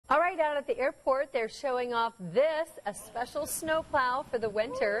out at the airport, they're showing off this, a special snowplow for the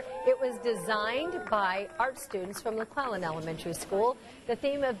winter. It was designed by art students from McClellan Elementary School. The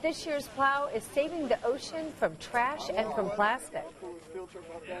theme of this year's plow is saving the ocean from trash and from plastic.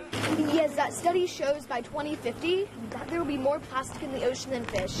 Yes, that study shows by 2050 that there will be more plastic in the ocean than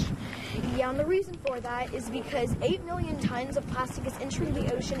fish. Yeah, and the reason for that is because 8 million tons of plastic is entering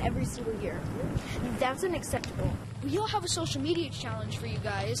the ocean every single year. That's unacceptable. We'll have a social media challenge for you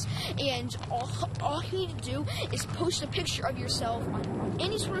guys, and all you need to do is post a picture of yourself on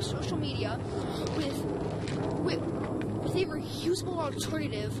any sort of social media with a reusable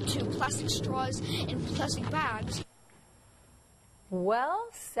alternative to plastic straws and plastic bags. Well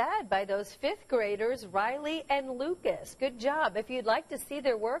said by those fifth graders, Riley and Lucas. Good job. If you'd like to see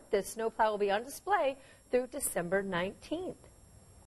their work, this snowplow will be on display through December 19th.